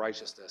the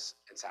righteousness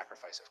and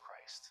sacrifice of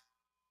Christ.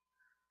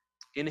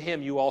 In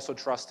him you also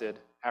trusted,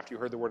 after you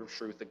heard the word of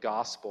truth, the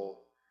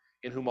gospel,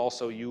 in whom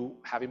also you,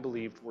 having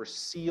believed, were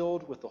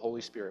sealed with the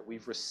Holy Spirit.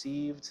 We've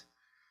received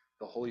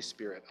the Holy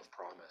Spirit of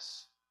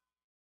promise,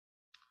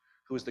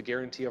 who is the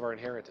guarantee of our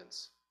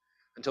inheritance,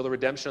 until the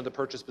redemption of the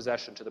purchased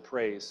possession, to the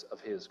praise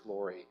of his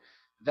glory.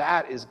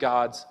 That is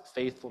God's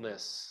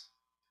faithfulness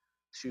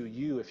to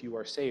you if you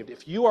are saved.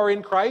 If you are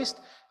in Christ,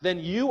 then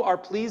you are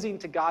pleasing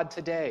to God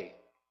today.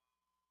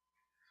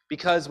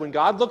 Because when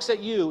God looks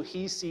at you,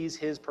 he sees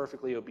his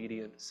perfectly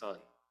obedient Son.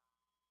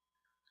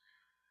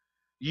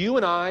 You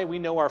and I, we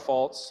know our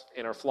faults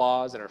and our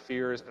flaws and our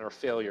fears and our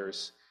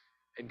failures,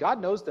 and God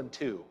knows them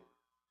too.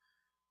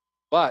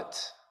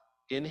 But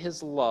in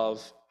his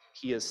love,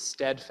 he is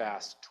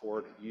steadfast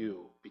toward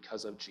you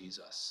because of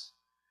Jesus.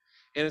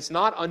 And it's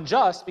not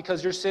unjust,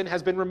 because your sin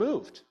has been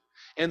removed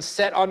and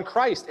set on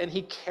Christ, and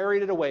he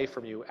carried it away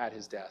from you at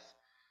his death.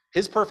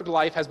 His perfect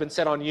life has been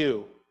set on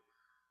you.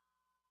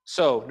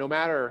 So no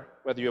matter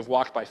whether you have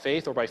walked by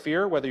faith or by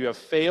fear, whether you have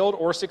failed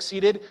or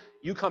succeeded,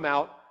 you come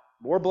out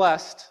more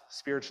blessed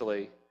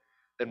spiritually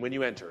than when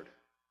you entered,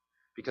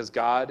 because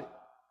God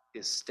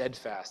is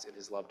steadfast in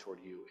his love toward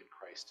you in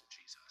Christ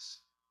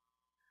Jesus.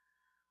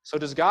 So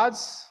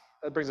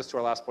that brings us to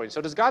our last point.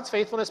 So does God's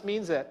faithfulness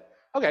mean that,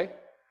 okay,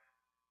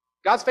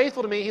 God's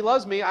faithful to me, he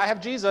loves me, I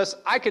have Jesus,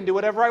 I can do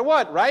whatever I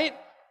want, right?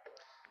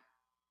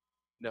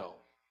 No,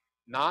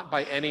 not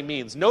by any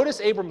means.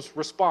 Notice Abram's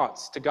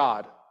response to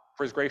God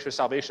for his gracious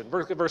salvation.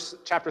 Verse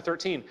chapter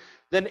 13.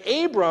 Then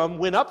Abram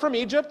went up from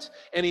Egypt,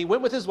 and he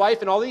went with his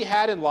wife and all that he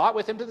had, and Lot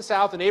with him to the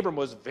south. And Abram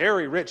was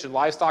very rich in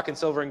livestock and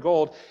silver and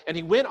gold. And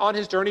he went on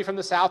his journey from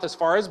the south as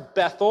far as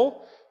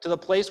Bethel, to the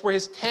place where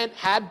his tent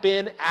had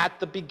been at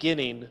the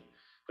beginning,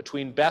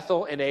 between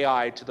Bethel and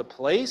Ai, to the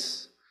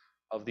place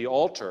of the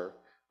altar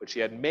which he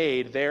had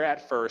made there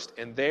at first.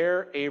 And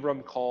there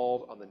Abram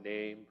called on the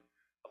name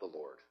of the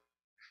Lord.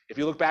 If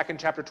you look back in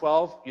chapter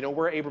 12, you know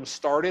where Abram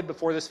started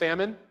before this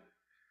famine?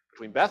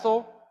 Between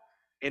Bethel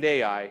and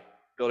Ai,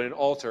 building an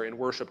altar in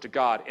worship to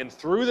God. And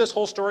through this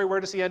whole story,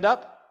 where does he end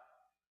up?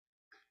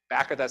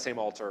 Back at that same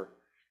altar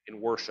in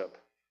worship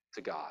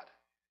to God.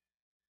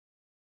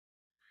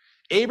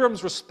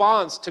 Abram's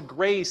response to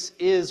grace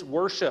is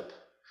worship.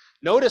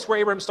 Notice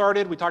where Abram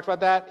started. We talked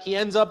about that. He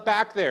ends up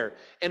back there.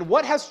 And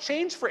what has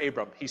changed for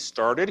Abram? He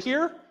started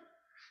here.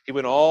 He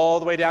went all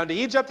the way down to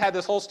Egypt, had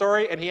this whole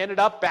story, and he ended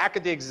up back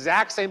at the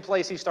exact same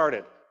place he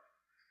started.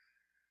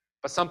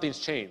 But something's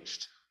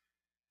changed.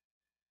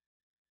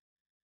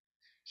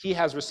 He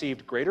has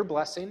received greater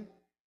blessing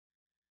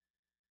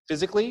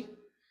physically,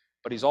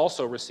 but he's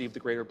also received the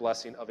greater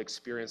blessing of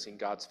experiencing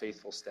God's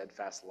faithful,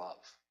 steadfast love.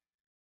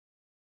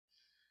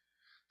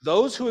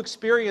 Those who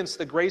experience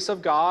the grace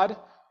of God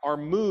are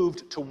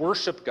moved to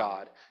worship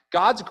God.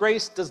 God's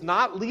grace does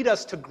not lead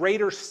us to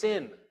greater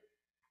sin.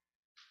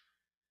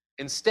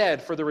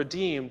 Instead, for the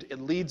redeemed,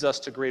 it leads us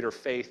to greater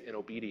faith and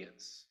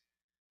obedience.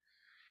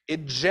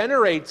 It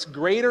generates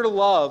greater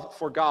love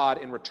for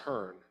God in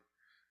return.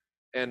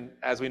 And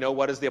as we know,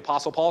 what does the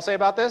Apostle Paul say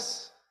about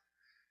this?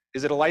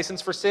 Is it a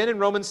license for sin in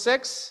Romans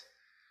 6?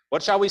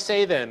 What shall we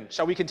say then?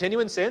 Shall we continue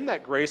in sin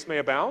that grace may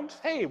abound?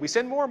 Hey, we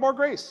sin more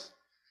grace.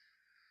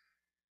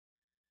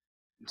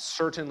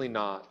 Certainly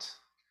not.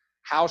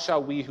 How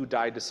shall we who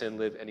died to sin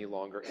live any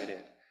longer in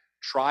it?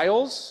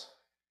 Trials,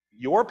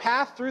 your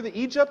path through the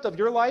Egypt of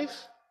your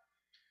life,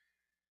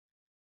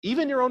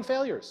 even your own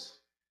failures,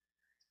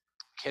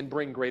 can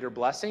bring greater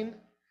blessing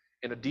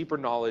and a deeper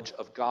knowledge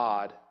of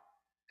God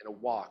and a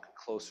walk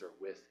closer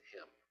with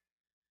Him.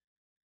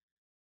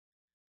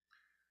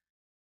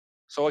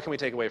 So what can we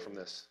take away from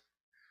this?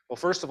 Well,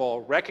 first of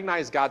all,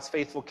 recognize God's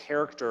faithful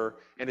character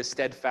and His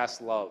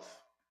steadfast love.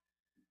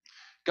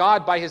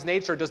 God, by His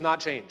nature, does not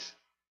change.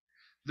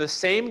 The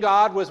same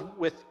God was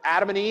with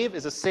Adam and Eve,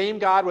 is the same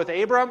God with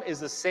Abram, is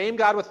the same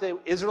God with the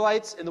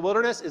Israelites in the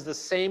wilderness, is the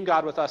same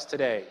God with us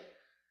today.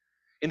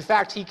 In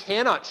fact, He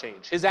cannot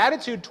change. His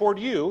attitude toward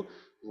you,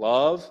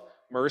 love,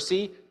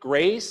 mercy,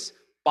 grace,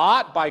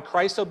 bought by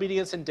Christ's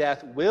obedience and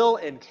death, will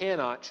and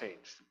cannot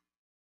change.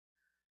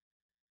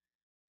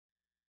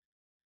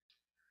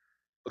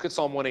 Look at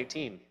Psalm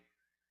 118.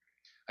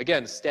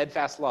 Again,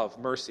 steadfast love,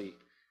 mercy.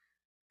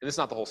 And this is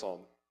not the whole psalm,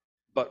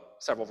 but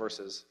several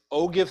verses.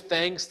 Oh, give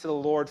thanks to the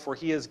Lord, for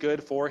He is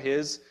good, for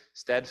His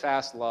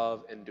steadfast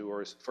love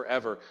endures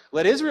forever.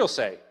 Let Israel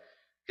say,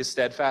 His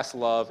steadfast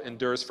love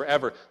endures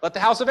forever. Let the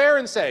house of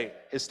Aaron say,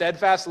 His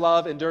steadfast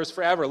love endures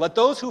forever. Let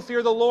those who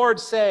fear the Lord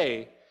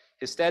say,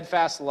 His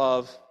steadfast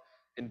love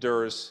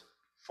endures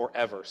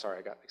forever. Sorry,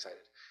 I got excited.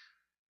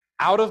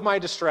 Out of my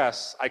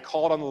distress, I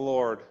called on the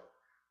Lord.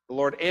 The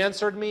Lord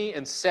answered me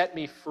and set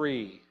me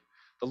free.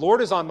 The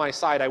Lord is on my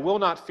side. I will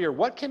not fear.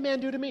 What can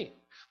man do to me?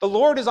 The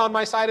Lord is on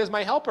my side as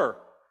my helper.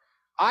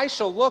 I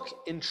shall look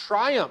in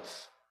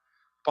triumph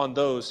upon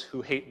those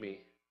who hate me.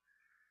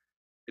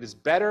 It is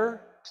better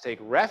to take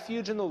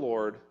refuge in the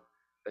Lord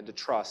than to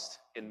trust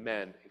in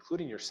men,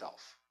 including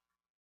yourself.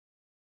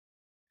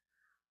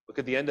 Look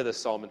at the end of this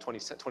psalm in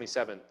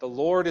 27. The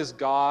Lord is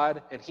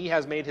God, and He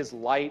has made His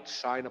light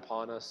shine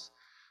upon us.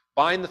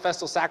 Bind the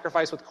festal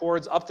sacrifice with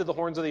cords up to the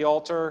horns of the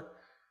altar.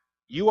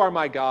 You are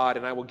my God,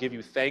 and I will give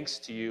you thanks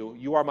to you.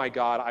 You are my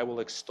God, I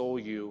will extol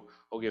you.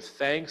 Oh, give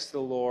thanks to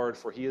the Lord,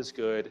 for He is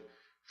good,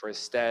 for His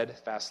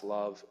steadfast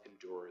love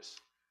endures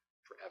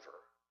forever.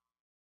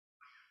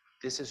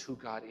 This is who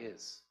God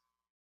is.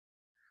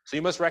 So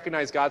you must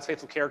recognize God's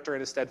faithful character and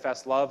His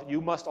steadfast love.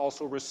 You must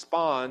also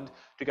respond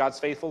to God's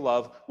faithful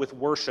love with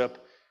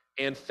worship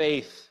and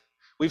faith.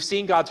 We've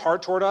seen God's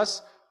heart toward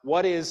us.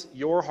 What is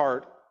your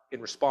heart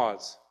in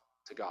response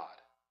to God?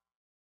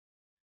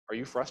 Are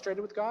you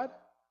frustrated with God?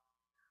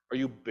 Are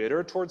you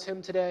bitter towards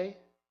Him today?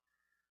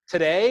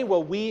 Today,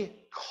 will we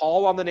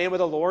call on the name of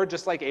the Lord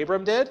just like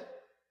Abram did?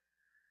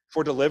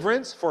 For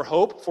deliverance, for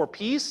hope, for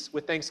peace,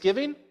 with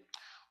thanksgiving?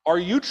 Are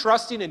you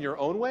trusting in your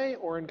own way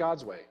or in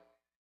God's way?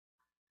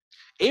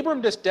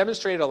 Abram just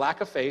demonstrated a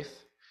lack of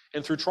faith,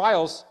 and through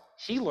trials,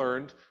 he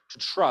learned to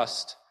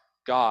trust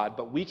God,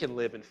 but we can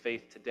live in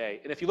faith today.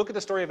 And if you look at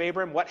the story of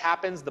Abram, what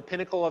happens, the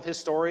pinnacle of his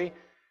story,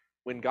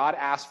 when God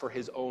asked for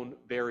His own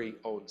very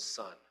own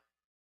son.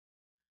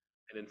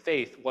 And in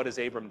faith, what does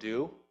Abram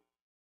do?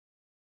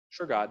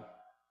 Sure, God,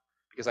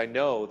 because I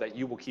know that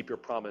you will keep your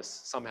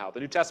promise somehow. The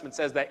New Testament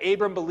says that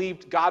Abram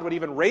believed God would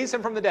even raise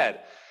him from the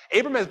dead.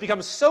 Abram has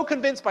become so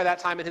convinced by that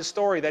time in his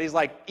story that he's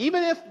like,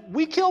 even if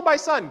we kill my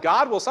son,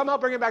 God will somehow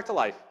bring him back to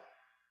life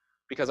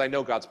because I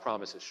know God's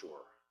promise is sure.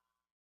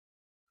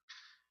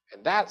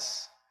 And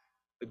that's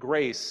the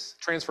grace,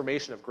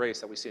 transformation of grace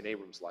that we see in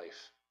Abram's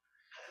life.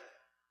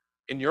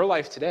 In your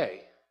life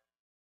today,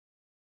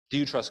 do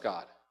you trust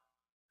God?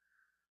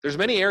 There's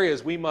many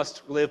areas we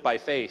must live by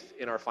faith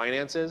in our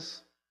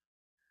finances.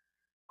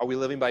 Are we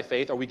living by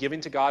faith? Are we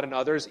giving to God and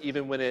others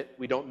even when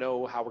we don't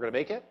know how we're going to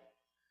make it?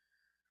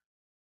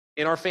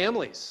 In our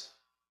families,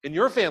 in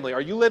your family,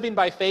 are you living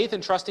by faith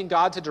and trusting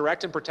God to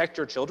direct and protect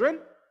your children,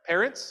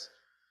 parents?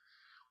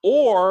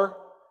 Or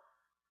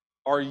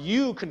are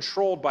you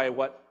controlled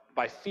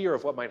by fear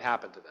of what might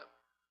happen to them?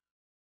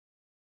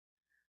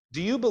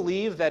 Do you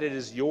believe that it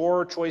is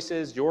your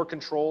choices, your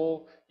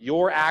control,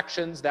 your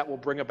actions that will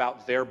bring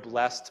about their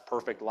blessed,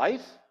 perfect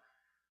life?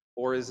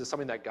 Or is it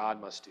something that God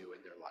must do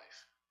in their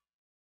life?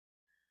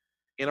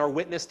 In our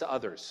witness to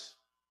others,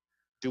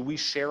 do we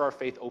share our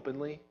faith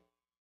openly?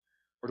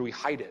 Or do we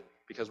hide it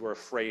because we're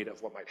afraid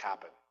of what might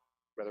happen,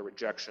 whether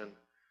rejection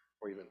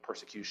or even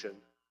persecution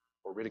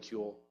or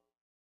ridicule.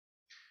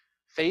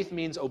 Faith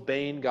means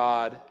obeying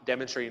God,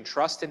 demonstrating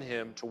trust in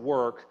him to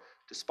work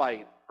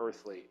despite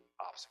earthly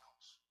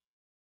obstacles.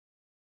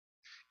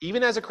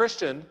 Even as a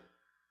Christian,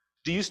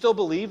 do you still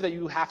believe that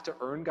you have to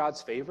earn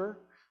God's favor?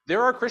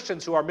 There are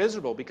Christians who are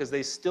miserable because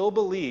they still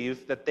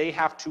believe that they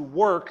have to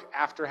work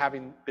after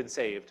having been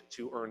saved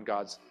to earn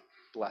God's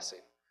blessing.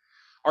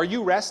 Are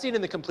you resting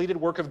in the completed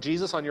work of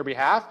Jesus on your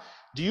behalf?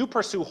 Do you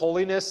pursue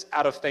holiness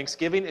out of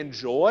thanksgiving and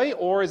joy,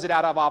 or is it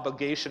out of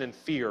obligation and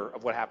fear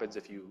of what happens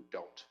if you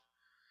don't?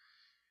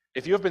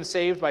 If you have been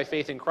saved by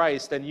faith in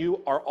Christ, then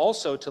you are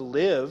also to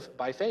live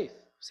by faith.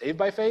 Saved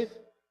by faith,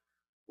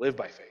 live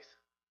by faith.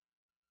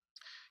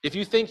 If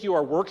you think you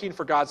are working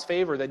for God's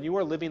favor, then you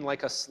are living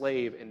like a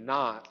slave and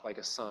not like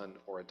a son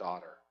or a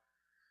daughter.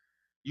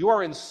 You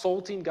are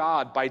insulting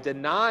God by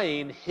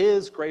denying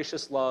his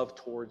gracious love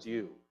towards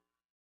you.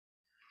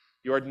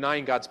 You are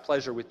denying God's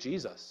pleasure with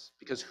Jesus,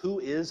 because who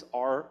is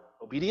our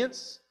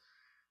obedience?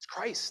 It's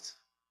Christ.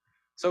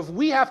 So if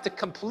we have to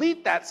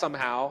complete that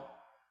somehow,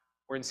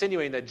 we're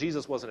insinuating that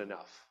Jesus wasn't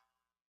enough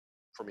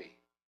for me.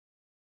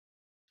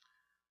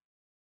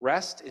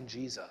 Rest in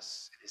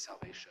Jesus and his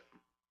salvation.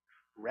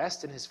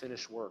 Rest in his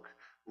finished work.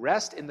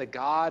 Rest in the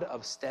God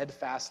of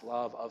steadfast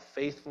love, of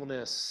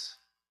faithfulness,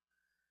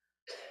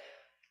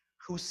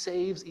 who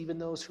saves even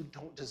those who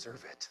don't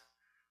deserve it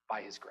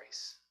by his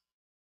grace.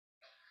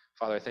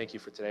 Father, I thank you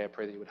for today. I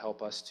pray that you would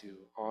help us to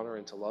honor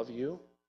and to love you.